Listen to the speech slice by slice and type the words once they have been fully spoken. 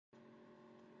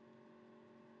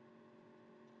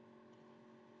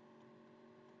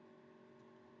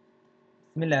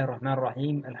بسم الله الرحمن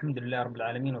الرحيم. الحمد لله رب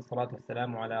العالمين، والصلاة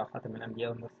والسلام على خاتم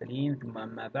الأنبياء والمرسلين، ثم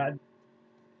أما بعد.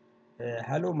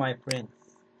 Hello my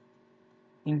friends.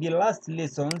 In the last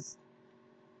lessons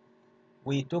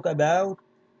we talk about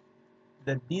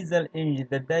the diesel engine,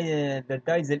 the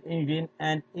diesel engine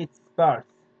and its parts.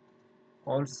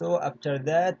 Also after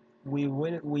that we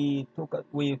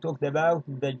talked about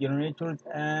the generators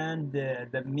and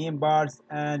the main parts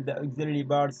and the auxiliary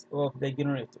parts of the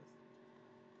generators.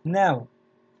 Now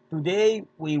today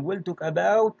we will talk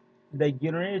about the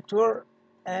generator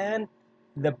and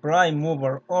the prime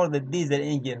mover or the diesel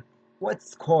engine.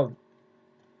 What's called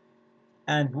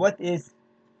and what is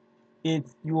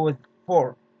its used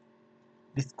for?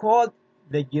 It's called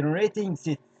the generating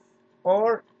sets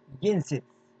or GENSET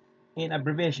in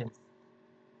abbreviations.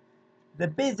 The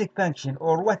basic function,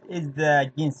 or what is the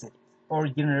GENSET or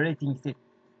generating set?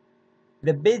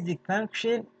 The basic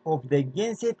function of the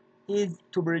GENSET is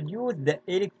to produce the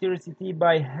electricity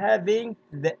by having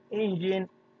the engine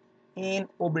in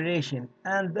operation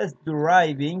and thus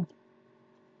driving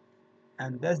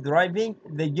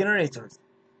the generators.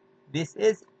 This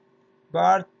is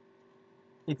part,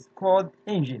 it's called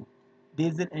engine,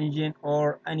 diesel engine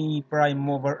or any prime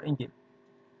mover engine,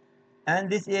 and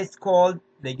this is called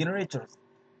the generators.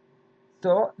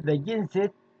 So the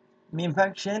genset main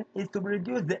function is to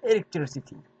produce the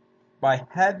electricity by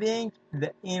having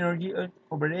the energy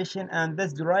operation and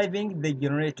thus driving the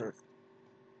generators.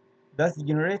 Thus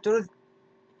generators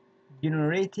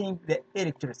generating the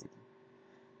electricity.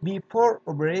 Before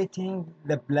operating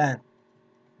the plant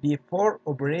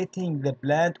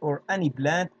or any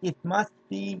plant, it must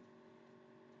be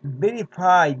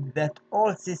verified that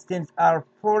all systems are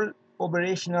full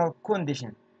operational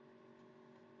condition.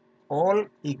 All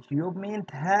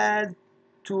equipment has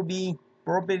to be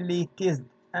properly tested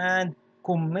and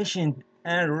commissioned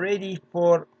and ready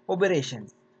for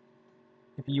operations.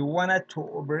 If you wanted to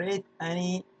operate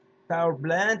any power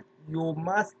plant, you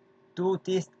must to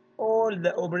test all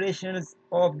the operations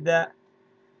of the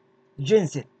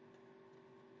genset,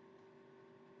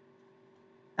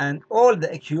 and all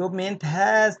the equipment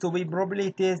has to be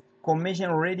properly tested,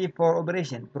 commissioned, ready for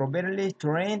operation. Properly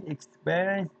trained,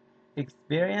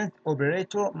 experienced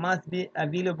operator must be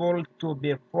available to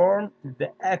perform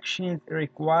the actions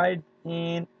required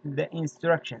in the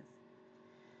instructions.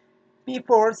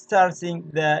 Before starting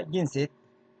the genset,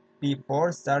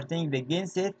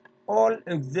 all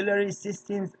auxiliary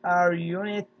systems or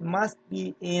units must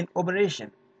be in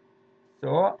operation.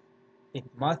 So it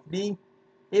must be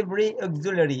every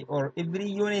auxiliary or every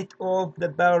unit of the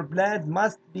power plant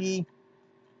must be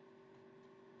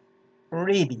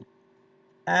ready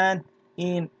and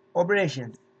in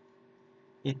operations.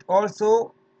 It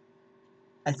also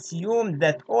assumes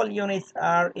that all units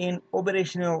are in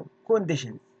operational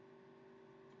conditions.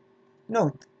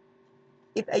 Note,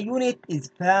 if a unit is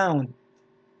found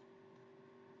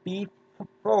be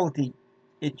faulty,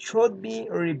 it should be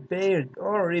repaired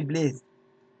or replaced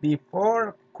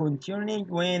before continuing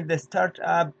with the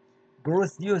startup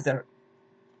procedure.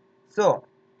 So,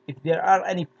 if there are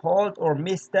any fault or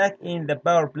mistake in the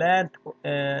power plant,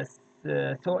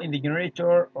 so in the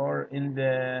generator or in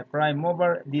the prime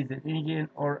mover, diesel engine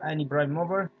or any prime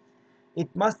mover,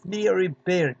 it must be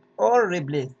repaired or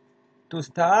replaced to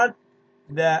start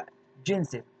the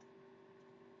genset.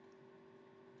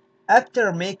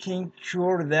 After making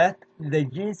sure that the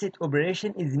genset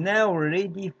operation is now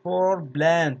ready for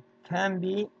plant can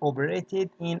be operated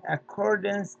in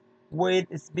accordance with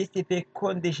specific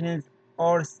conditions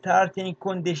or starting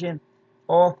condition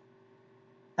of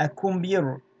a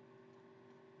computer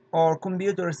or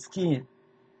computer scheme,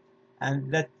 and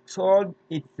that's called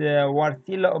its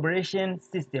Wartilla operation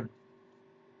system.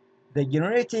 The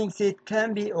generating set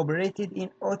can be operated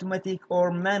in automatic or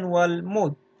manual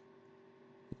mode.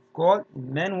 Called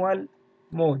manual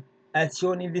mode, as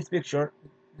shown in this picture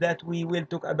that we will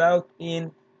talk about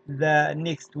in the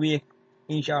next week,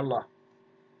 inshallah.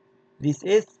 This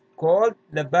is called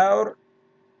the power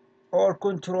or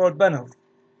control panels.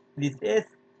 This is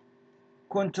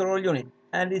control unit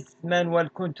and this manual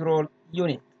control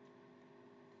unit.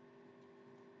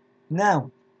 Now,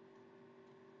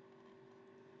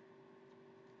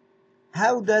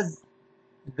 how does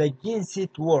the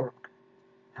genset work?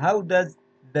 How does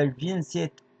the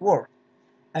genset work?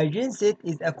 A genset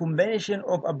is a combination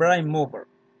of a prime mover.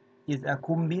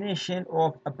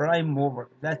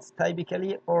 That's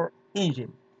typically or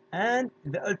engine and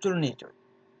the alternator.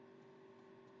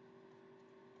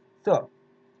 So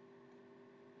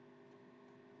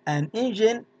an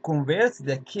engine converts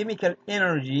the chemical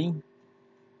energy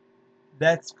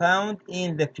that's found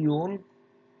in the fuel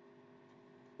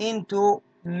into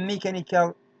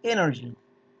mechanical energy.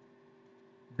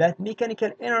 That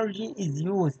mechanical energy is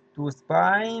used to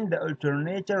spin the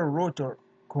alternator rotor,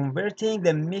 converting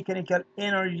the mechanical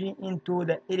energy into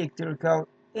the electrical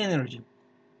energy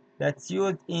that's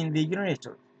used in the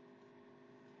generator.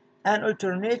 An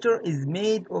alternator is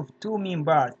made of two main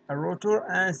parts, a rotor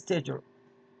and stator.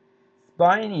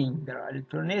 Spinning the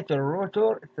alternator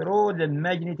rotor through the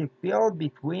magnetic field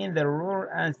between the rotor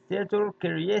and stator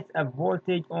creates a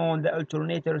voltage on the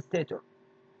alternator stator.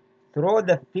 Through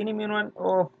the phenomenon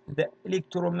of the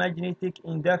electromagnetic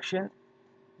induction,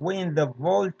 when the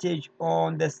voltage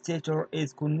on the stator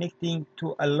is connecting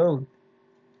to a load,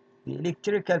 the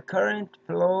electrical current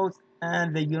flows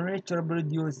and the generator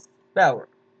produces power.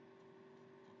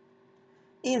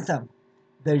 In sum,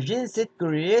 the genset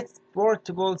creates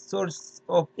portable source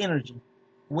of energy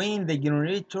when the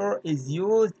generator is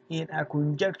used in a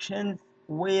conjunction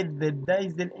with the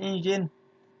diesel engine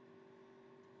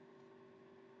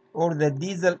or the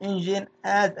diesel engine.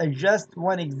 As just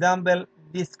one example,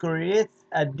 this creates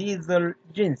a diesel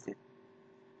genset.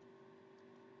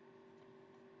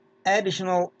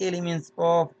 Additional elements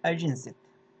of a genset.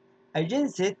 A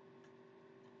genset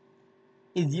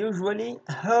is usually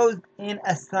housed in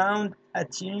a sound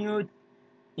attenuated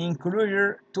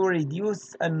enclosure to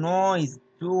reduce a noise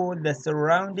to the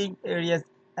surrounding areas,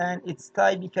 and it's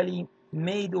typically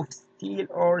made of steel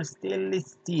or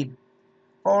stainless steel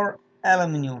or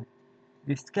aluminum.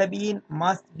 This cabin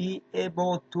must be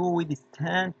able to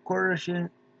withstand corrosion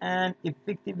and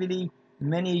effectively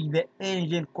manage the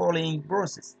engine cooling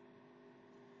process.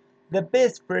 The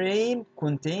base frame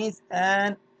contains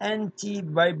an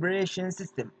anti-vibration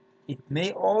system. It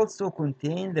may also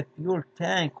contain the fuel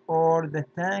tank, or the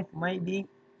tank might be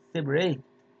separate.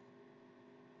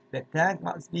 The tank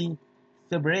must be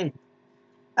separate.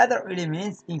 Other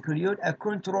elements include a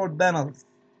control panels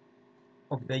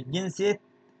of the genset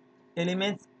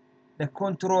elements. The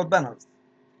control panels.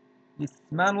 This is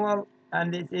manual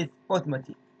and this is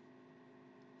automatic.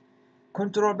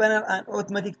 Control panel and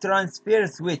automatic transfer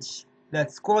switch.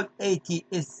 That's called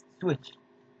ATS switch.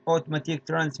 Automatic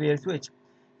transfer switch.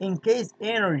 In case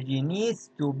energy needs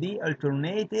to be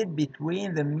alternated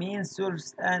between the main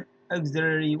source and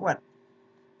auxiliary one.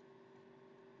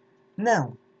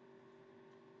 Now,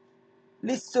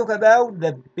 let's talk about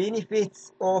the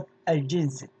benefits of a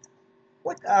genset.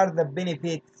 What are the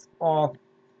benefits of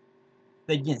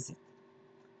the genset?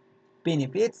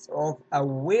 Benefits of a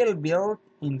well-built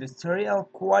industrial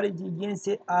quality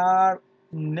genset are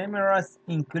numerous,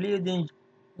 including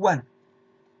 1.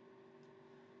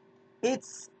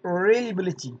 Its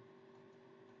reliability.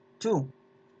 2.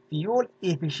 Fuel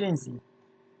efficiency.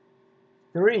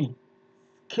 3.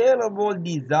 Scalable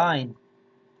design.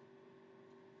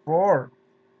 4.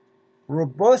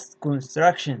 Robust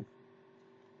construction.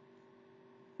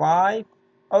 5.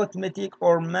 Automatic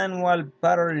or manual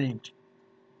paralleling.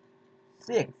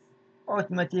 6.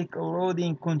 Automatic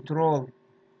loading control.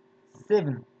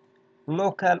 7.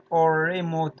 Local or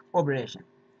remote operation.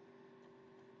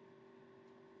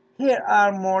 Here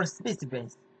are more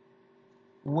specifics.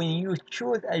 When you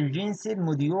choose a genset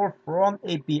module from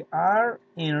APR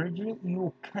Energy,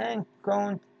 you can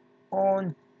count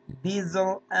on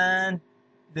diesel and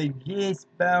the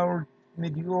gas-powered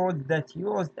modules that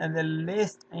use the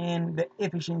least in the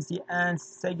efficiency and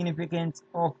significance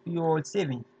of fuel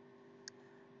saving.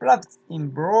 Plus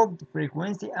improved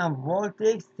frequency and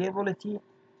voltage stability.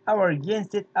 Our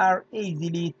gensets are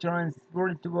easily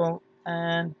transportable,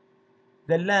 and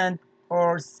the land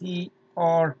or sea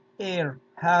or air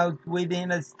housed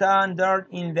within a standard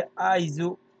in the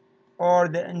ISO or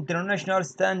the International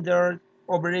Standard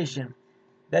Operation.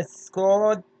 That's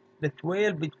called the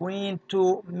 12 between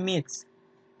 2 meters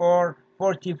or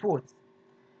 40 foot.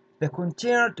 The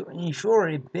container to ensure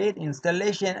repeat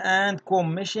installation and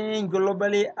commissioning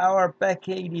globally. Our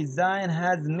package design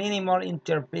has minimal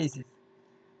interfaces.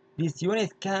 This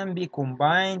unit can be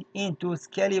combined into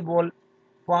scalable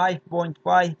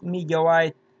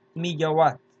 5.5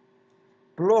 megawatt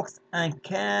blocks and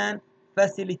can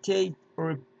facilitate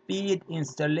repeat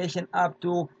installation up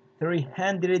to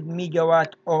 300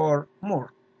 megawatt or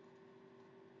more.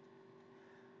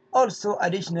 Also,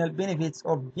 additional benefits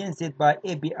of genset by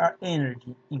APR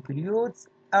Energy includes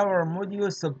our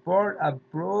modules support a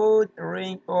broad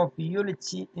range of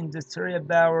utility industrial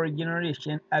power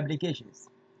generation applications.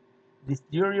 These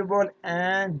durable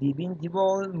and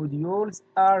dependable modules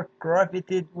are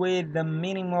crafted with the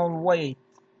minimal weight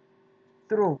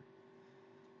through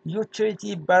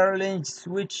utility paralleling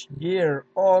switch gear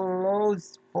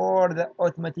allows for the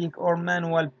automatic or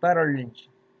manual paralleling.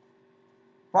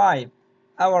 5.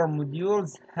 our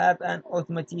modules have an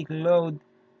automatic load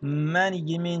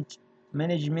management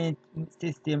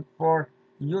system for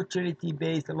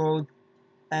utility-based load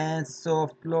and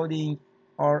soft loading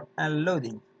or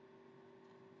unloading.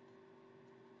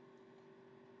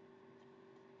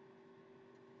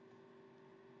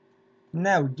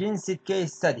 Now, GENSET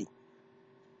case study.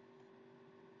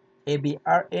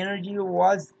 ABR Energy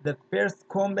was the first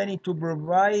company to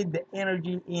provide the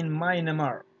energy in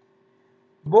Myanmar.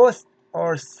 Both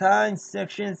are science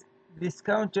sections. This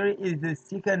country is the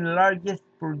second largest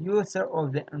producer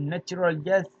of the natural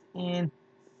gas in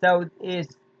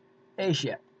Southeast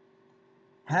Asia.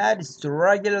 Had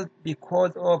struggled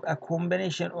because of a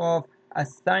combination of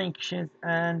sanctions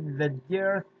and the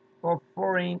dearth of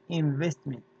foreign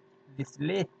investment. This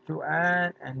led to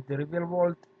an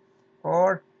undeveloped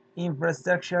or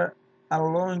infrastructure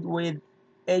along with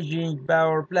aging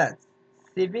power plants.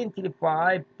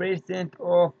 75%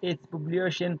 of its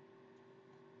population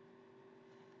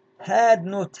had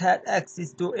not had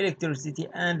access to electricity,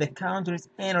 and the country's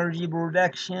energy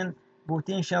production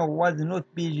potential was not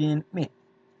being met.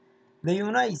 The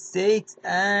United States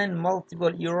and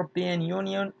multiple European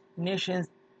Union nations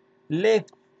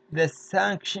lifted the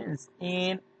sanctions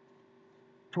in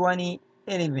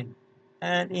 2011,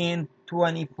 and in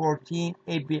 2014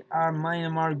 APR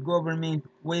Myanmar government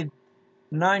with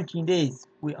 19 days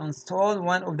we installed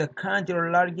one of the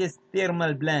country's largest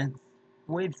thermal plants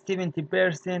with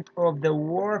 70% of the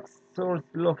work sourced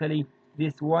locally.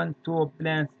 This one top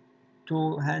plants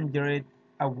 200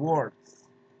 awards.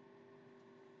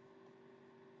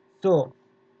 So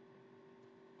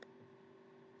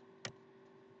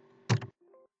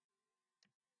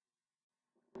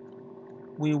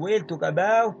we will talk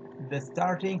about the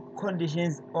starting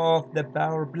conditions of the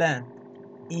power plant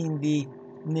in the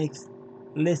next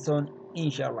lesson,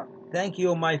 inshallah. Thank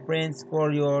you, my friends,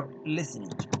 for your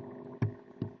listening.